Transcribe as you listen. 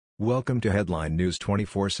Welcome to Headline News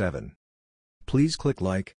 24/7. Please click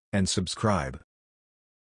like and subscribe.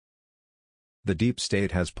 The deep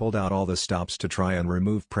state has pulled out all the stops to try and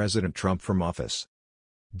remove President Trump from office.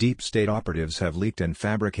 Deep state operatives have leaked and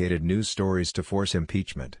fabricated news stories to force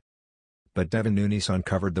impeachment. But Devin Nunes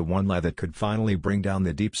uncovered the one lie that could finally bring down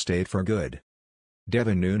the deep state for good.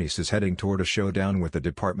 Devin Nunes is heading toward a showdown with the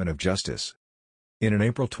Department of Justice. In an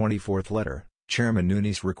April 24 letter, Chairman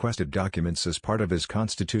Nunes requested documents as part of his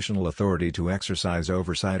constitutional authority to exercise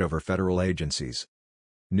oversight over federal agencies.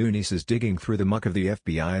 Nunes is digging through the muck of the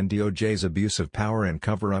FBI and DOJ's abuse of power and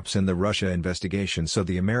cover-ups in the Russia investigation so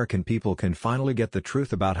the American people can finally get the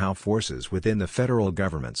truth about how forces within the federal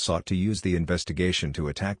government sought to use the investigation to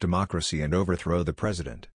attack democracy and overthrow the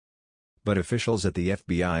president. But officials at the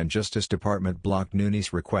FBI and Justice Department blocked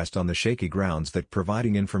Nunes' request on the shaky grounds that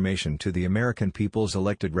providing information to the American people's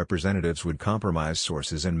elected representatives would compromise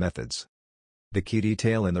sources and methods. The key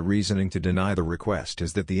detail in the reasoning to deny the request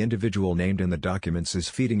is that the individual named in the documents is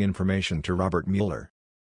feeding information to Robert Mueller.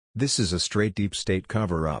 This is a straight deep state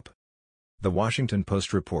cover-up. The Washington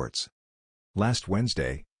Post reports. Last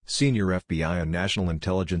Wednesday, senior FBI and national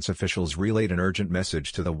intelligence officials relayed an urgent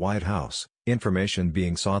message to the White House. Information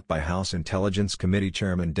being sought by House Intelligence Committee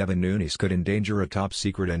Chairman Devin Nunes could endanger a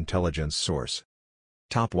top-secret intelligence source.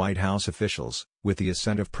 Top White House officials, with the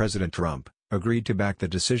assent of President Trump, agreed to back the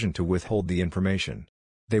decision to withhold the information.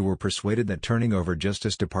 They were persuaded that turning over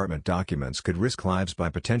Justice Department documents could risk lives by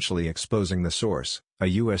potentially exposing the source, a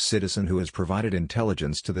U.S. citizen who has provided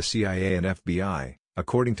intelligence to the CIA and FBI,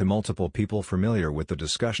 according to multiple people familiar with the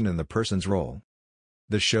discussion and the person's role.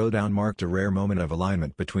 The showdown marked a rare moment of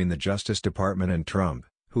alignment between the Justice Department and Trump,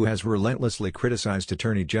 who has relentlessly criticized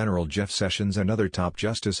Attorney General Jeff Sessions and other top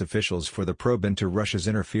justice officials for the probe into Russia's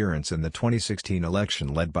interference in the 2016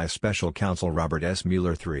 election led by Special Counsel Robert S.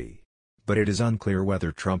 Mueller III. But it is unclear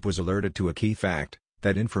whether Trump was alerted to a key fact,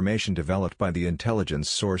 that information developed by the intelligence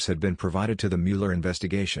source had been provided to the Mueller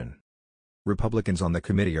investigation. Republicans on the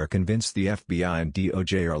committee are convinced the FBI and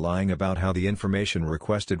DOJ are lying about how the information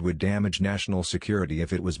requested would damage national security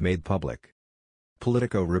if it was made public.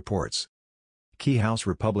 Politico reports. Key House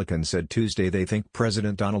Republicans said Tuesday they think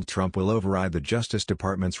President Donald Trump will override the Justice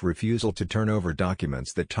Department's refusal to turn over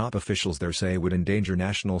documents that top officials there say would endanger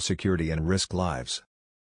national security and risk lives.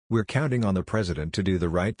 "We're counting on the president to do the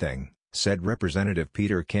right thing," said Representative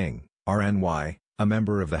Peter King, RNY, a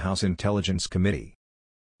member of the House Intelligence Committee.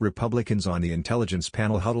 Republicans on the intelligence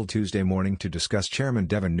panel huddled Tuesday morning to discuss Chairman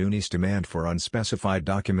Devin Nunes' demand for unspecified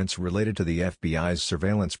documents related to the FBI's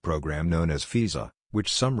surveillance program known as FISA,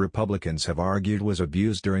 which some Republicans have argued was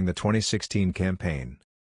abused during the 2016 campaign.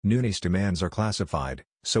 Nunes' demands are classified,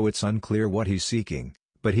 so it's unclear what he's seeking,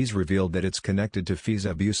 but he's revealed that it's connected to FISA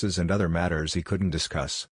abuses and other matters he couldn't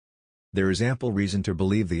discuss. There is ample reason to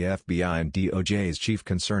believe the FBI and DOJ's chief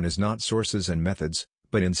concern is not sources and methods,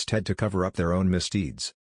 but instead to cover up their own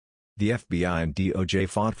misdeeds. The FBI and DOJ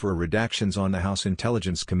fought for redactions on the House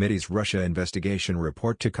Intelligence Committee's Russia investigation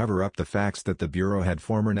report to cover up the facts that the Bureau had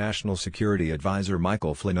former National Security Advisor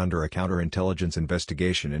Michael Flynn under a counterintelligence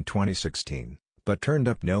investigation in 2016, but turned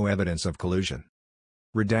up no evidence of collusion.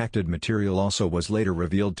 Redacted material also was later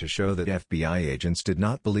revealed to show that FBI agents did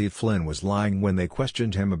not believe Flynn was lying when they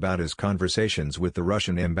questioned him about his conversations with the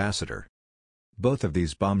Russian ambassador. Both of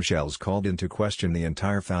these bombshells called into question the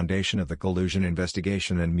entire foundation of the collusion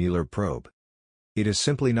investigation and Mueller probe. It is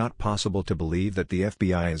simply not possible to believe that the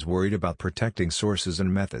FBI is worried about protecting sources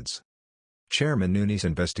and methods. Chairman Nunes'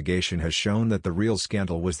 investigation has shown that the real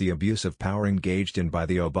scandal was the abuse of power engaged in by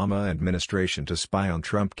the Obama administration to spy on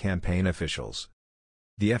Trump campaign officials.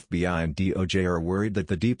 The FBI and DOJ are worried that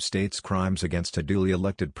the deep state's crimes against a duly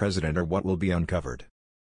elected president are what will be uncovered.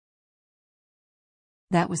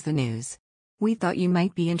 That was the news. We thought you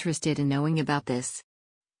might be interested in knowing about this.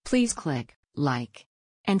 Please click like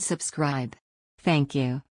and subscribe. Thank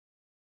you.